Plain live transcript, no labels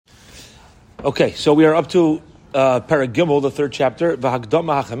Okay, so we are up to Perek Gimel, the third chapter.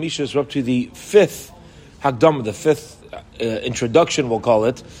 V'hakdama hachamisha. We're up to the fifth Hakdama, the fifth introduction, we'll call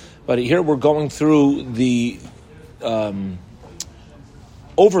it. But here we're going through the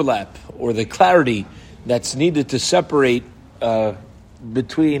overlap or the clarity that's needed to separate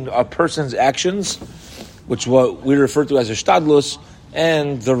between a person's actions, which what we refer to as a shtadlus,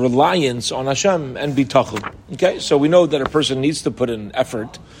 and the reliance on Hashem and bitachon. Okay, so we know that a person needs to put in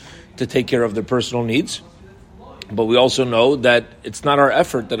effort to take care of their personal needs, but we also know that it's not our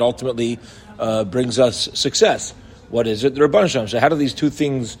effort that ultimately brings us success. What is it? The Rabban Shem. So how do these two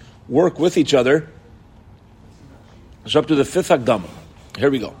things work with each other? So up to the fifth Hakdama.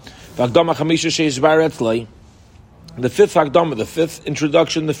 Here we go. The fifth Hakdama, the fifth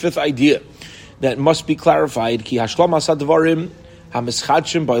introduction, the fifth idea that must be clarified. Ki hashlamas hadvarim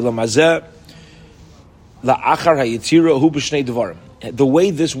hamischadshim ba'olam hazeh la'achar hayitzira hu b'shnei dvarim. The way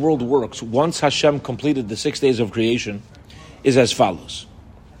this world works, once Hashem completed the 6 days of creation, is as follows.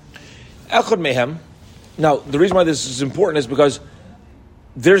 Echad mehem. Now, the reason why this is important is because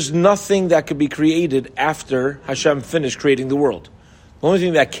there's nothing that could be created after Hashem finished creating the world. The only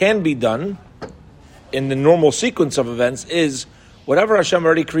thing that can be done in the normal sequence of events is whatever Hashem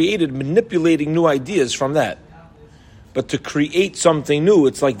already created, manipulating new ideas from that. But to create something new,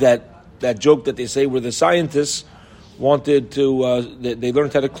 it's like that joke that they say where the scientists wanted to, they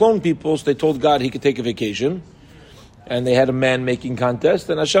learned how to clone people, so they told God he could take a vacation. And they had a man-making contest,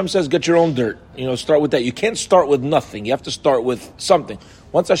 and Hashem says, get your own dirt. Start with that. You can't start with nothing. You have to start with something.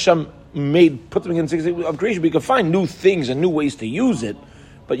 Once Hashem put them in 6 days of creation, we can find new things and new ways to use it,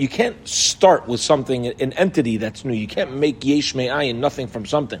 but you can't start with something, an entity that's new. You can't make yesh me'ayin, nothing from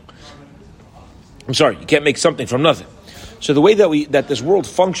something. I'm sorry, you can't make something from nothing. So the way that this world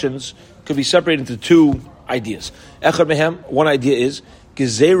functions could be separated into two ideas. Echad mehem, one idea is,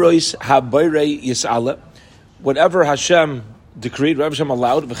 gezerois habayrei yis'ala, whatever Hashem decreed, whatever Hashem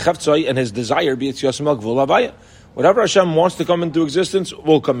allowed, v'cheftzai, and his desire, whatever Hashem wants to come into existence,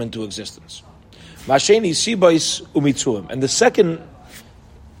 will come into existence. Masheni sibais umitzuim. And the second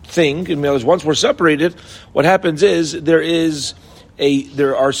thing, once we're separated, what happens is there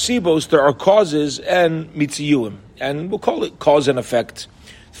are sibos, there are causes, and mitziyuim. And we'll call it cause and effect,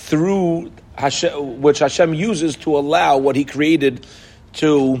 through Hashem, which Hashem uses to allow what He created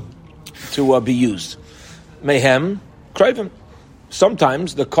to be used. Mehem, krivim.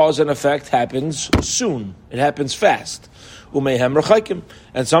 Sometimes the cause and effect happens soon. It happens fast. Umehem rechaikim.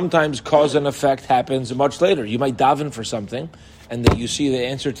 And sometimes cause and effect happens much later. You might daven for something, and then you see the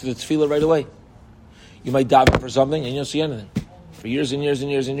answer to the tefillah right away. You might daven for something, and you don't see anything. For years and years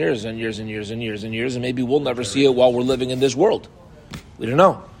and years and years and years and years and years and years, and maybe we'll never see it while we're living in this world. We don't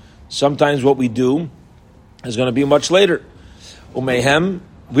know. Sometimes what we do is going to be much later. Umehem,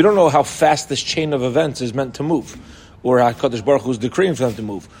 we don't know how fast this chain of events is meant to move, or HaKadosh Baruch Hu is decreeing for them to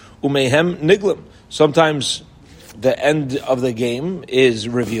move. Umehem niglim. Sometimes the end of the game is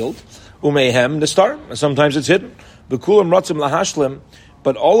revealed. Umehem nistar. And sometimes it's hidden. Bekulam ratzim lahashlim.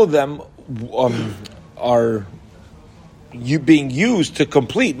 But all of them are being used to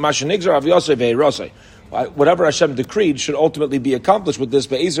complete mashenigzar aviyasei ve'erasei. Whatever Hashem decreed should ultimately be accomplished with this.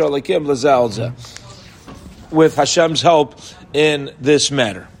 Be'ezer alakim lazalzeh. With Hashem's help in this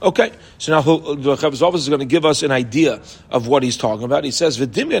matter. Okay, so now the Chavos Office is going to give us an idea of what he's talking about. He says,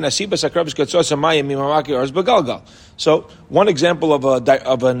 so one example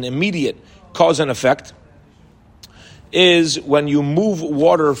of an immediate cause and effect is when you move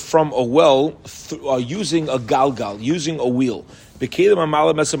water from a well using a galgal, using a wheel.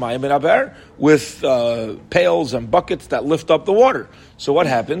 With pails and buckets that lift up the water. So what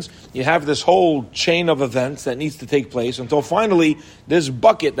happens? You have this whole chain of events that needs to take place until finally this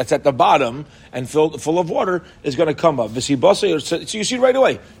bucket that's at the bottom and full of water is going to come up. So you see right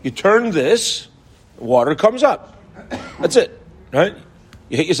away. You turn this, water comes up. That's it, right?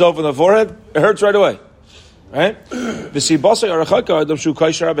 You hit yourself in the forehead, it hurts right away, right?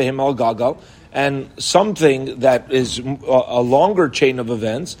 And something that is a longer chain of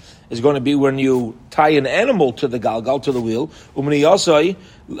events is going to be when you tie an animal to the galgal, to the wheel, and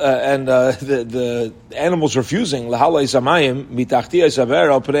the animal's refusing,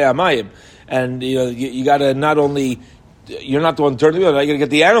 and you got to not only, you're not the one turning the wheel, you got to get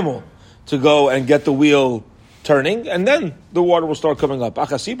the animal to go and get the wheel turning, and then the water will start coming up. The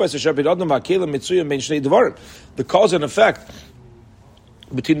cause and effect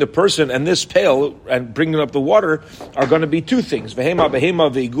between the person and this pail and bringing up the water are going to be two things. You have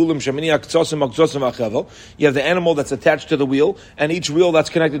the animal that's attached to the wheel, and each wheel that's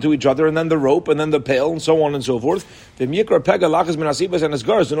connected to each other, and then the rope, and then the pail, and so on and so forth. And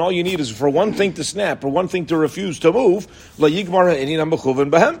all you need is for one thing to snap, or one thing to refuse to move,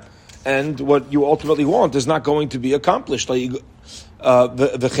 and what you ultimately want is not going to be accomplished. The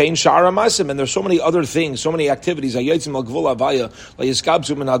chain shara masim, and there's so many other things, so many activities. There's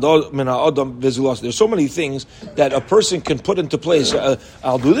so many things that a person can put into place.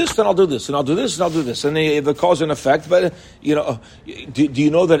 I'll do this, then I'll do this, and I'll do this, and I'll do this, and the cause and effect. But do you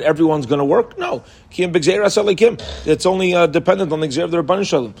know that everyone's going to work? No. It's only dependent on the Gzeir of the Rabban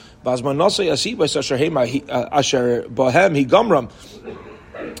Shalom.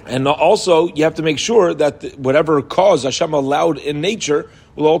 And also, you have to make sure that whatever cause Hashem allowed in nature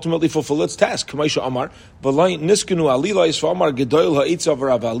will ultimately fulfill its task. It was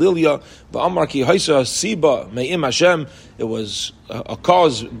a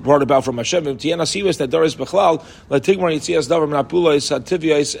cause brought about from Hashem.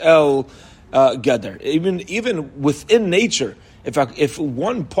 Even within nature, if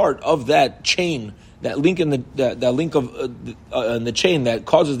one part of that chain, that link in the link of in the chain that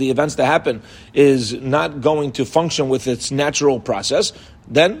causes the events to happen is not going to function with its natural process,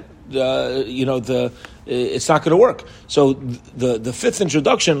 then it's not going to work. So the fifth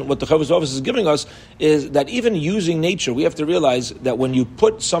introduction, what the Chovos HaLevavos is giving us, is that even using nature, we have to realize that when you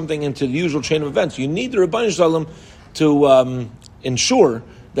put something into the usual chain of events, you need the Rabban Shalom to ensure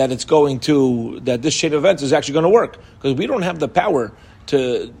that it's going to, that this chain of events is actually going to work, because we don't have the power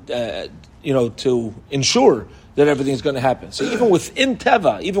to ensure that everything is going to happen. So even within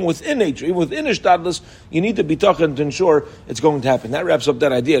Teva, even within nature, even within Ishtadlus, you need to be talking to ensure it's going to happen. That wraps up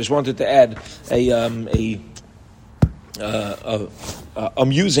that idea. I just wanted to add a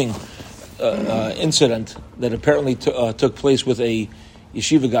amusing incident that apparently took place with a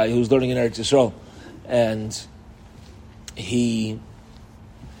yeshiva guy who was learning in Eretz Yisrael, and he.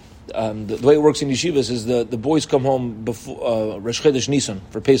 The way it works in yeshivas is the boys come home before Rosh Chodesh Nisan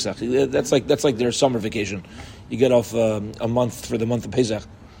for Pesach. That's like their summer vacation. You get off a month for the month of Pesach.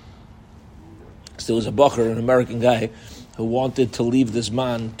 So there was a bacher, an American guy, who wanted to leave this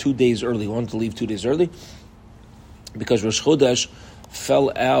man 2 days early. He wanted to leave 2 days early because Rosh Chodesh fell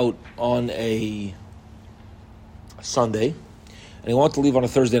out on a Sunday, and he wanted to leave on a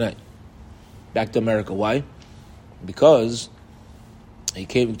Thursday night back to America. Why? Because he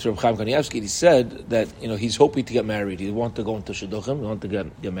came to Reb Chaim Kanievsky and he said that he's hoping to get married. He wanted to go into Shidduchim, he wanted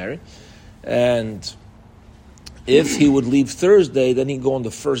to get married. And if he would leave Thursday, then he'd go on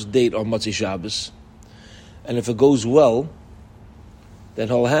the first date on Motzei Shabbos. And if it goes well, then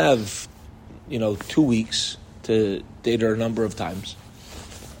he'll have 2 weeks to date her a number of times.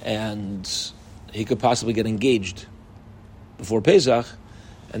 And he could possibly get engaged before Pesach,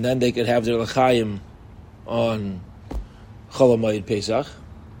 and then they could have their L'chaim on Chol HaMoed Pesach,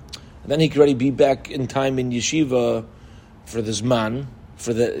 and then he could already be back in time in yeshiva for the Zman.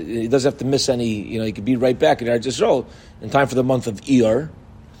 He doesn't have to miss any. He could be right back in Eretz Yisrael in time for the month of Iyar.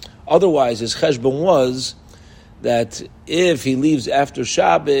 Otherwise, his cheshbon was that if he leaves after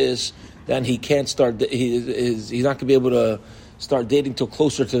Shabbos, then he can't start. He's not going to be able to start dating till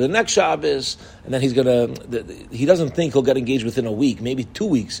closer to the next Shabbos, and then he doesn't think he'll get engaged within a week, maybe 2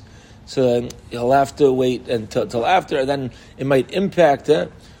 weeks. So he'll have to wait until after, and then it might impact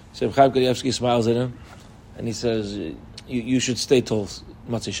it. So Chaim Kanievsky smiles at him, and he says, you should stay till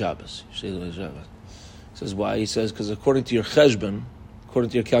Motzei Shabbos. He says, why? He says, because according to your cheshbon,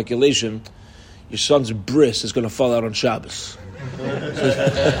 according to your calculation, your son's bris is going to fall out on Shabbos. All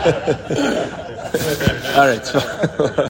right.